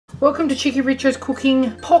Welcome to Cheekyricho's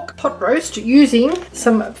cooking pork pot roast using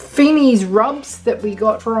some Feiny's rubs that we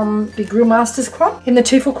got from the Grill Masters Club in the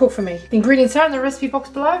Tefal Cook4Me. The ingredients are in the recipe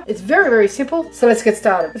box below. It's very simple, so let's get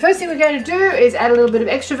started. The first thing we're going to do is add a little bit of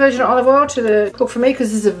extra virgin olive oil to the Cook4Me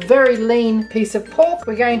because this is a very lean piece of pork.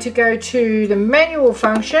 We're going to go to the manual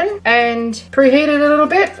function and preheat it a little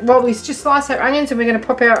bit while we just slice our onions, and we're going to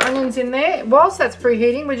pop our onions in there. Whilst that's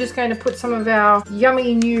preheating, we're just going to put some of our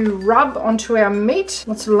yummy new rub onto our meat.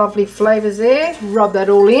 Lots of lovely flavours there. Rub that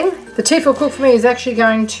all in. The Tefal Cook4Me is actually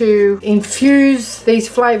going to infuse these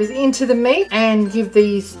flavours into the meat and give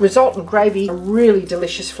the resultant gravy a really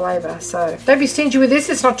delicious flavour. So don't be stingy with this.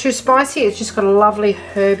 It's not too spicy. It's just got a lovely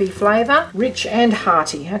herby flavour, rich and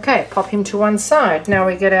hearty. Okay, pop him to one side. Now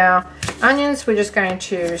we get our onions. We're just going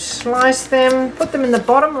to slice them, put them in the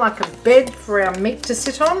bottom like a bed for our meat to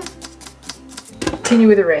sit on. Continue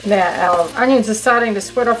with the rest. Now our onions are starting to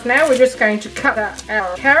sweat off now. We're just going to cut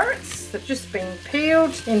our carrots. They've just been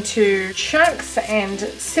peeled into chunks and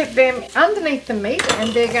set them underneath the meat,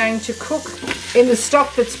 and they're going to cook in the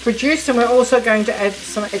stock that's produced, and we're also going to add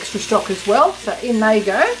some extra stock as well. So in they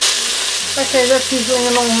go. Okay, that's sizzling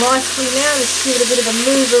along nicely now. Let's give it a bit of a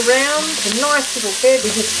move around. It's a nice little bed.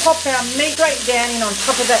 We just pop our meat straight down in on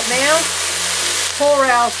top of that now. Pour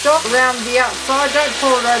our stock around the outside. Don't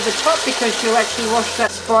pour it over the top because you'll actually wash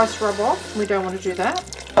that spice rub off. We don't want to do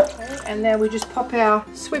that. Okay, and now we just pop our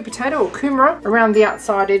sweet potato or kumara around the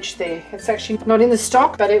outside edge there. It's actually not in the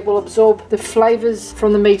stock, but it will absorb the flavours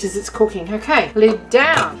from the meat as it's cooking. Okay, lid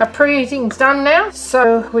down. Our preheating's done now,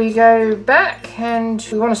 so we go back and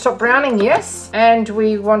we want to stop browning, yes, and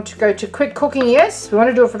we want to go to quick cooking, yes. We want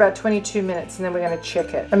to do it for about 22 minutes and then we're going to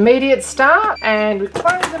check it. Immediate start, and we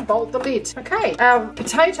close and bolt the lid. Okay, our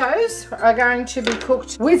potatoes are going to be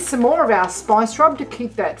cooked with some more of our spice rub to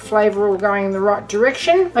keep that flavour all going in the right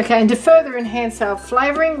direction. Okay, and to further enhance our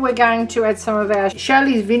flavouring, we're going to add some of our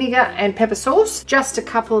Shealey's vinegar and pepper sauce. Just a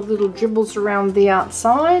couple of little dribbles around the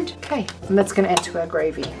outside. Okay, and that's going to add to our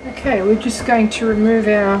gravy. Okay, we're just going to remove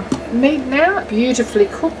our meat now. Beautifully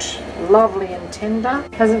cooked, lovely and tender.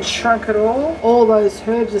 Hasn't shrunk at all. All those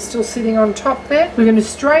herbs are still sitting on top there. We're going to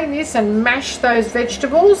strain this and mash those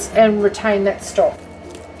vegetables and retain that stock.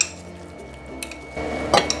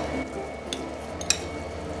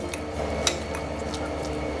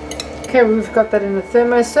 Okay, we've got that in the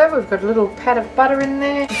thermoserve. We've got a little pat of butter in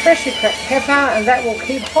there, freshly cracked pepper, and that will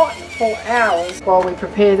keep hot for hours while we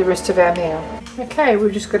prepare the rest of our meal. Okay,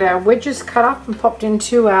 we've just got our wedges cut up and popped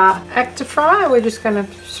into our actor fryer. We're just going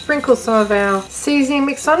to sprinkle some of our seasoning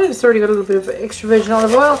mix on it. It's already got a little bit of extra virgin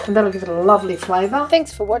olive oil, and that'll give it a lovely flavour.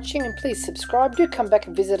 Thanks for watching, and please subscribe. Do come back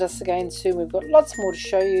and visit us again soon. We've got lots more to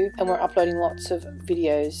show you, and we're uploading lots of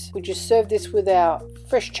videos. We just served this with our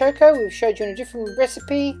fresh choco. We've showed you in a different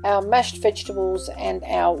recipe, our mashed vegetables and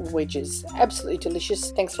our wedges. Absolutely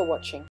delicious. Thanks for watching.